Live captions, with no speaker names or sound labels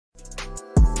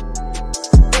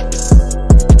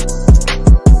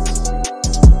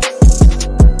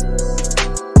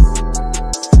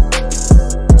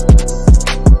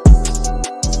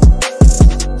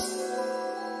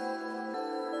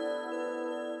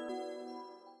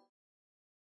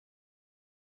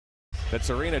that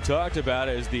Serena talked about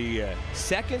as the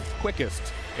second quickest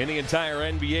in the entire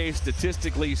NBA,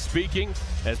 statistically speaking,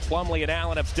 as Plumlee and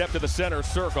Allen have stepped to the center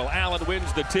circle. Allen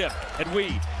wins the tip, and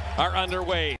we are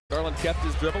underway. Garland kept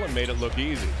his dribble and made it look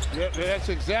easy. Yeah, that's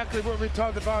exactly what we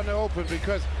talked about in the open,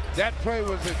 because that play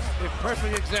was a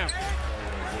perfect example.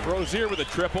 Rozier with a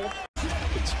triple.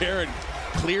 Jared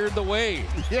cleared the way.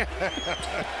 Yeah.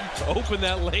 Open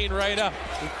that lane right up.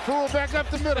 Pull back up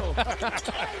the middle.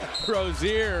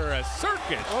 Rozier, a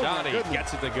circus shot. He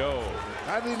gets it to go.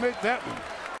 How did he make that one?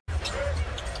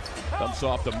 Dumps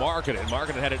off to Markkanen.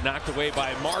 Markkanen had it knocked away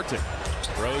by Martin.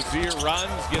 Rozier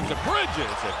runs, gives to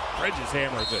Bridges, and Bridges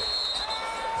hammers it.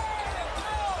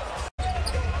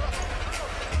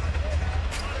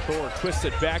 Thor twists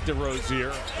it back to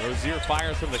Rozier. Rozier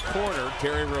fires from the corner.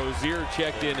 Terry Rozier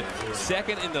checked in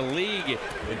second in the league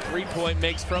in three-point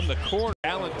makes from the corner.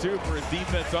 Allen, too, for his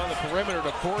defense on the perimeter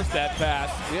to force that pass.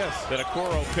 Yes. That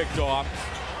Okoro picked off.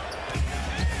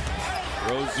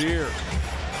 Rozier.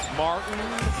 Martin.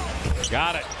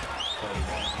 Got it.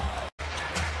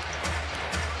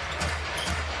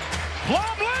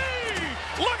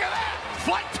 Plumlee! Look at that!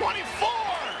 Flight 24!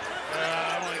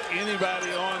 I don't like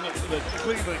anybody on the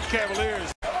Cleveland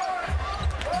Cavaliers.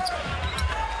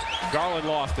 Garland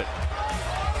lost it.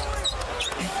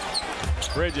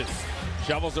 Bridges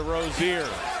shovels to Rozier.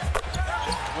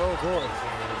 Oh, boy.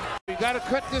 You got to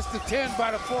cut this to 10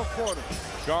 by the fourth quarter.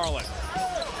 Garland.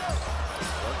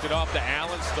 Worked it off to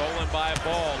Allen, stolen by a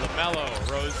ball.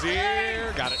 LaMelo,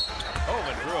 Rozier, got it.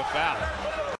 Owen drew a foul.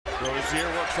 Rozier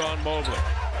works on Mobley.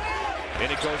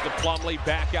 And it goes to Plumlee,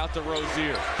 back out to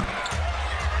Rozier.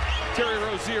 Terry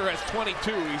Rozier has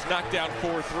 22. He's knocked down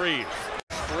 4 threes.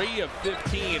 3 of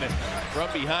 15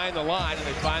 from behind the line, and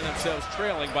they find themselves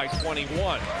trailing by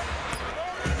 21.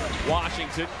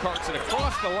 Washington carts it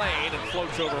across the lane and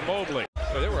floats over Mobley.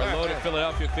 So there were a load of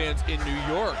Philadelphia fans in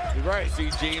New York. You're right. See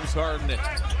James Harden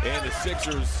and the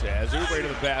Sixers as Oubre to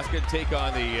the basket take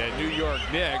on the New York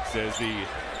Knicks as the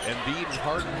Embiid and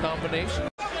Harden combination.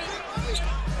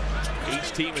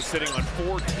 Each team is sitting on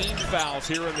 14 fouls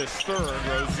here in this third.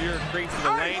 Rozier creeps in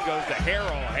the lane, goes to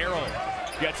Harrell. Harrell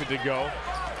gets it to go.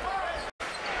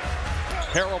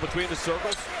 Harrell between the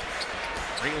circles.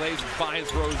 Relays and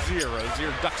finds Rozier.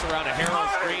 Rozier ducks around a Harrell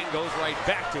screen, goes right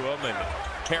back to him, and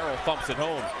Harrell thumps it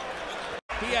home.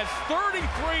 He has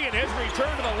 33 in his return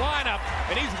to the lineup,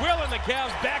 and he's willing the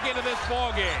Cavs back into this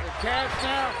ballgame. The Cavs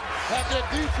now have their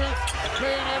defense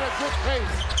playing at a good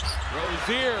pace.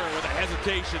 Rozier with a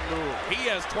hesitation move. He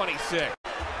has 26.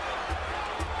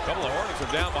 A couple of Hornets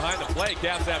are down behind the play.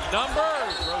 Cavs have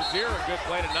numbers. Rozier, a good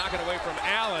play to knock it away from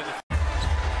Allen.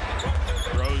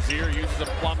 Rozier uses a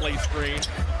Plumlee screen.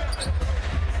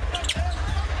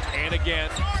 And again,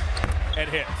 and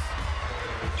hits.